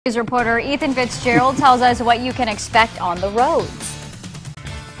News reporter Ethan Fitzgerald tells us what you can expect on the roads.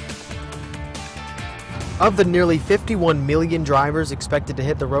 Of the nearly 51 million drivers expected to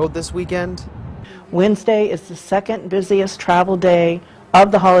hit the road this weekend, Wednesday is the second busiest travel day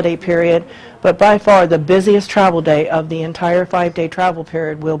of the holiday period, but by far the busiest travel day of the entire 5-day travel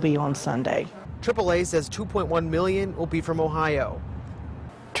period will be on Sunday. AAA says 2.1 million will be from Ohio.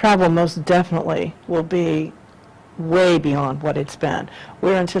 Travel most definitely will be way beyond what it's been.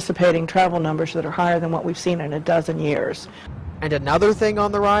 We're anticipating travel numbers that are higher than what we've seen in a dozen years. And another thing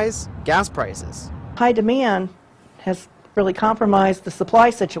on the rise, gas prices. High demand has really compromised the supply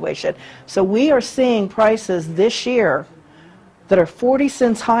situation. So we are seeing prices this year that are 40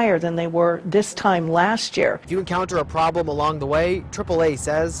 cents higher than they were this time last year. If you encounter a problem along the way, AAA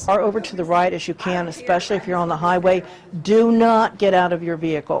says, Far over to the right as you can, especially if you're on the highway. Do not get out of your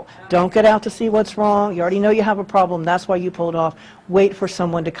vehicle. Don't get out to see what's wrong. You already know you have a problem. That's why you pulled off. Wait for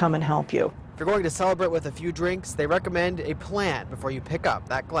someone to come and help you. If you're going to celebrate with a few drinks, they recommend a plan before you pick up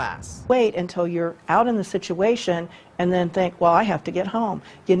that glass. Wait until you're out in the situation and then think, well, I have to get home.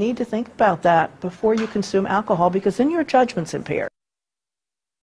 You need to think about that before you consume alcohol, because then your judgment's impaired.